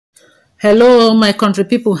Hello, my country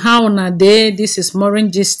people. How una dey? This is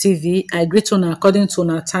Morin Gist TV. I greet una according to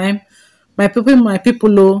una time. My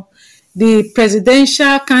people, oh, the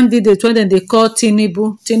presidential candidate when they call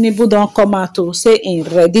Tinubu don't come out to say in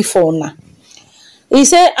ready for una. He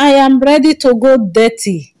say, I am ready to go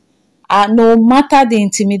dirty. No matter the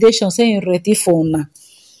intimidation, say in ready for una.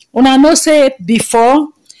 Una know say before,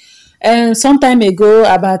 some time ago,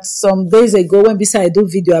 about some days ago, when I do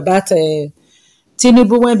video about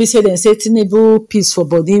Tinubu, when be say dem say Tinubu peace for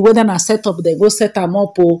body, whether na set up dem go set am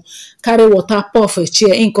up o, carry water pour for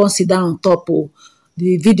chair, im come sit down on top o.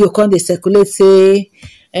 The video come dey circulate say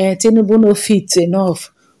Tinubu no fit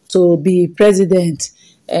enough to be president.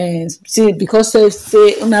 See, because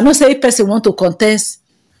say una know say if person want to contest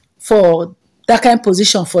for that kind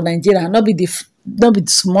position for Nigeria, no be the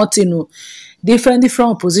small thing o. Different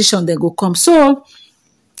opposition dem go come. So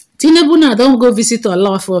Tinubu now don go visit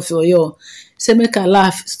Alaafin of Oyo. Say make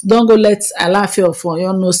Alaafin don go let Alaafin of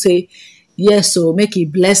Oyo know say yes o, make he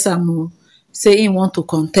bless am o, say he want to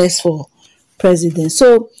contest for president.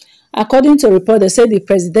 So according to report, they say the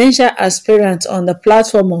presidential aspirant on the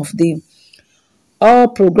platform of the All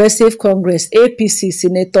Progressive Congress APC,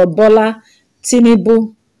 Senator Bola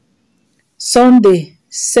Tinubu, Sunday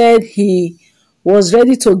said he was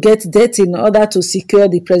ready to get dirty in order to secure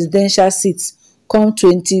the presidential seats come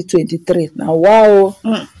 2023. Now, wow.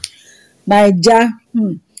 Naija.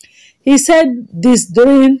 He said this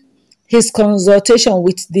during his consultation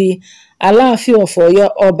with the Alaafin of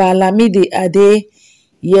Oyo, Oba Lamidi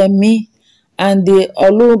Adeyemi, and the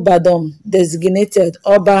Olubadan designated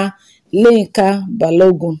Oba Lenka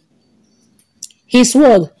Balogun. His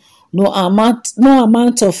word, no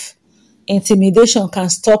amount of intimidation can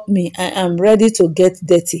stop me. I am ready to get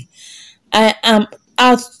dirty. I am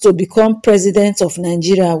out to become president of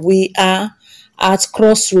Nigeria. We are at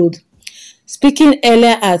crossroad. Speaking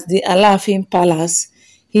earlier at the Alaafin Palace,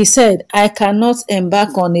 he said, I cannot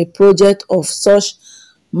embark on a project of such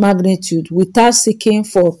magnitude without seeking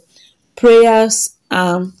for prayers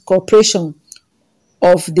and cooperation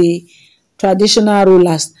of the traditional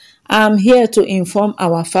rulers. I am here to inform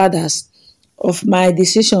our fathers of my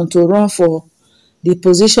decision to run for the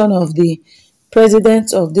position of the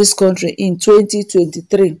president of this country in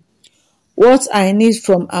 2023. What I need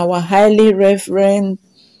from our highly revered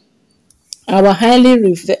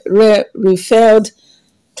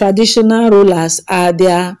traditional rulers are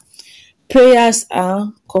their prayers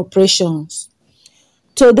and cooperations.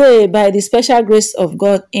 Today, by the special grace of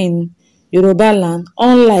God in Yoruba land,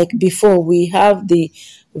 unlike before, we have the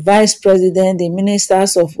vice president, the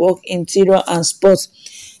ministers of work, interior and sports,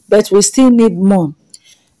 but we still need more.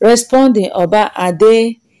 Responding, Oba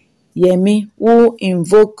Adeyemi, who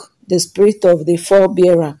invoked the spirit of the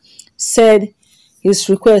forebearer, said his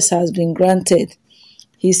request has been granted.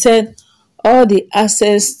 He said all the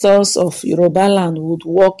ancestors of Yoruba land would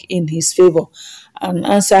work in his favor and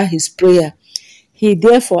answer his prayer. He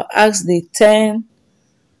therefore asked the 10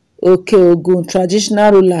 Okeogun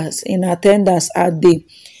traditional rulers in attendance at the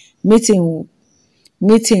meeting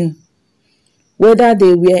whether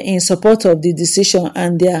they were in support of the decision,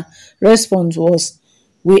 and their response was,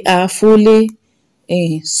 we are fully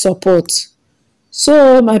in support.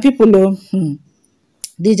 So my people,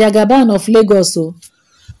 the Jagaban of Lagos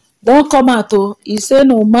don come out. He say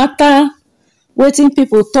no matter wetin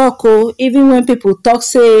people talk, even when people talk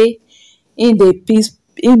say in peace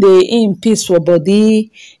for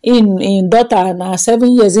body, in daughter na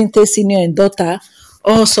 7 years in take senior in daughter,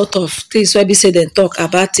 all sort of things wey be say dem talk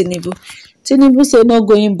about Tinubu. Tinubu say no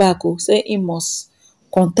going back, say he must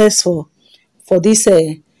contest for this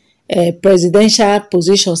presidential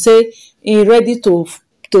position. Say he ready to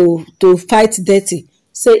fight dirty.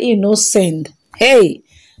 Say he no send. Hey,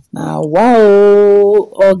 now wow,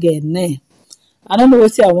 again. I don't know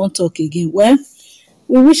what I want to talk again. Well,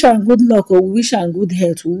 we wish am good luck, or we wish am good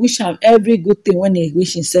health. We wish am every good thing when he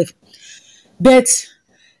wish himself. But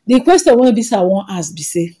the question wey be say I wan ask be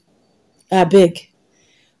say, abeg,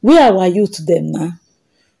 where our youth dem now?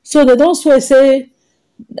 So they don swear say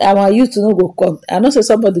our youth no go come. I know say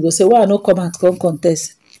somebody go say, why I no come out come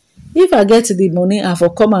contest? If I get the money, I for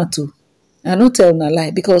come out too. I no tell una lie,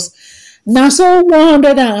 because na so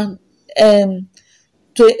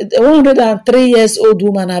 103 years old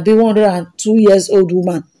woman, I be 102 years old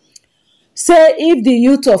woman, say if the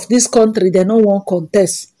youth of this country they no wan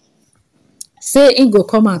contest, say he go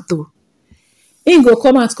come out too. He go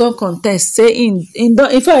come out come contest. Say in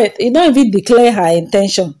fact, he don't even declare her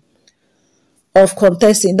intention of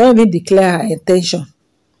contesting. Don't even declare her intention.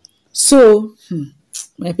 So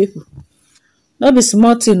my people, not be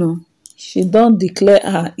smart, she don't declare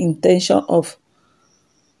her intention of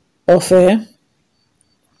of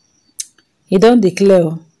he don't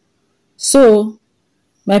declare. So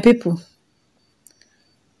my people,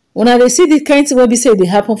 when they see the kind thing wey be say they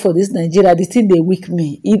happen for this Nigeria, the thing they weak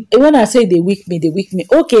me. When I say they weak me, they weak me.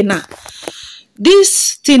 Okay, now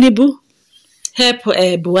this Tinubu help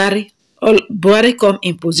Buhari, or Buhari come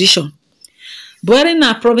in position. Buhari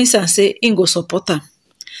na province and say im go support am.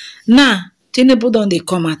 Now Tinubu don dey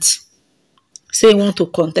come out say he want to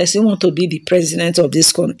contest, he want to be the president of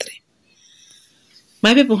this country.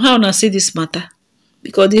 My people, how una see this matter?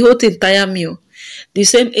 Because the whole thing tire me. The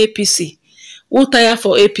same APC who tire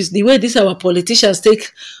for APC, the way these our politicians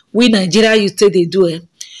take we Nigeria you take they do it.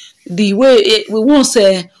 The way we once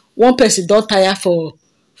one person don't tire for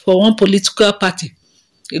one political party,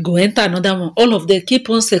 they go enter another one. All of them keep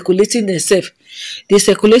on circulating themselves. They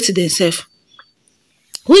circulate themselves.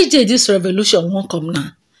 Which day this revolution won't come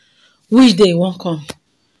now? Which day won't come?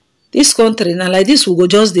 This country now like this will go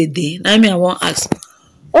just the day. Now me I won't ask.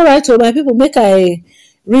 All right, so my people, make I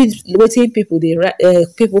read wetin people they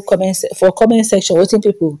people comment for comment section.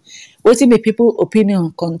 Wetin be people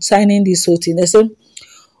opinion concerning this whole thing. They say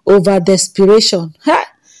over desperation.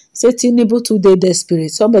 Ha! Say Tinubu today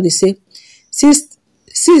desperate. Somebody say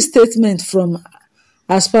see statement from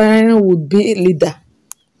aspiring would be leader.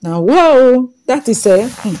 Now wow, that is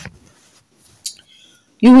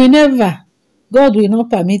you will never, God will not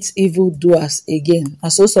permit evil doers again.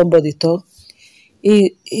 And so somebody talk.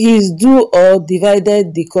 He's do or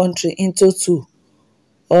divided the country into two,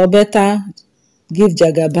 or better give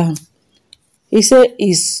Jagaban. He said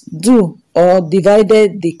is do or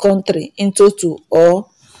divided the country into two,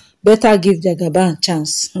 or better give Jagaban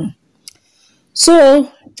chance.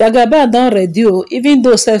 So Jagaban don ready, even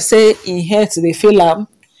though self say in health they feel am.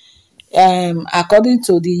 According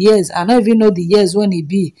to the years, I don't even know the years when he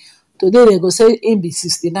be. Today they go say him be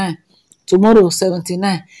 69, tomorrow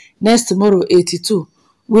 79, next tomorrow 82.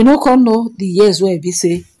 We no come know the years where he be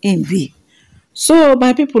say him be. So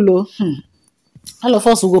my people, all of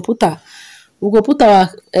us will go put our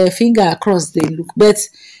finger across the look. But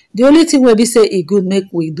the only thing we be say it good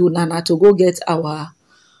make we do now to go get our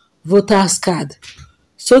voters card,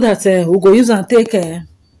 so that we go use and take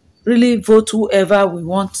really vote whoever we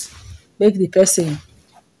want, make the person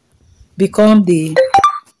become the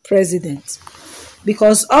president.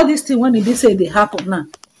 Because all these things when it be say they happen now,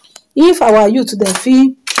 if our youth they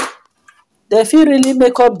feel really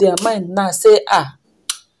make up their mind now, say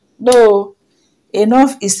no,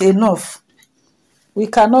 enough is enough, we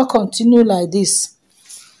cannot continue like this,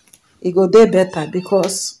 it go dey better.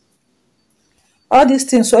 Because all these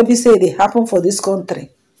things wey be say they happen for this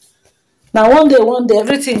country, now one day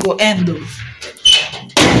everything go end though.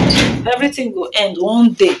 Everything go end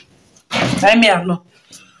one day. I mean I know.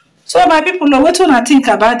 So my people, know what una think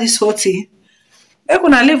about this whole thing. Make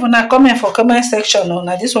una leave una comment for comment section.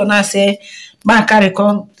 Now this one I say man carry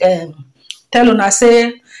come tell una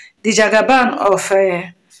say the Jagaban of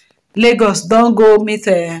Lagos don't go meet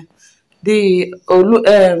the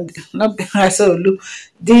not I say Olu,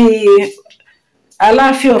 the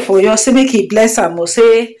Alaafin of Oyo, say make he bless am or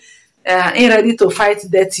say he ready to fight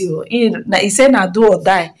Dírty. He say na do or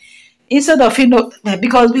die. Instead of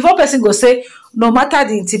because before person go say no matter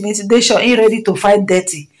the intimidation, he ready to fight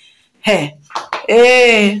Dírty. Hey,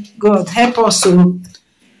 God help us,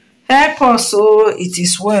 help us, it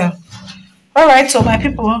is well. All right, so my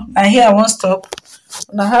people, and here I won't stop.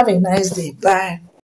 Now have a nice day. Bye.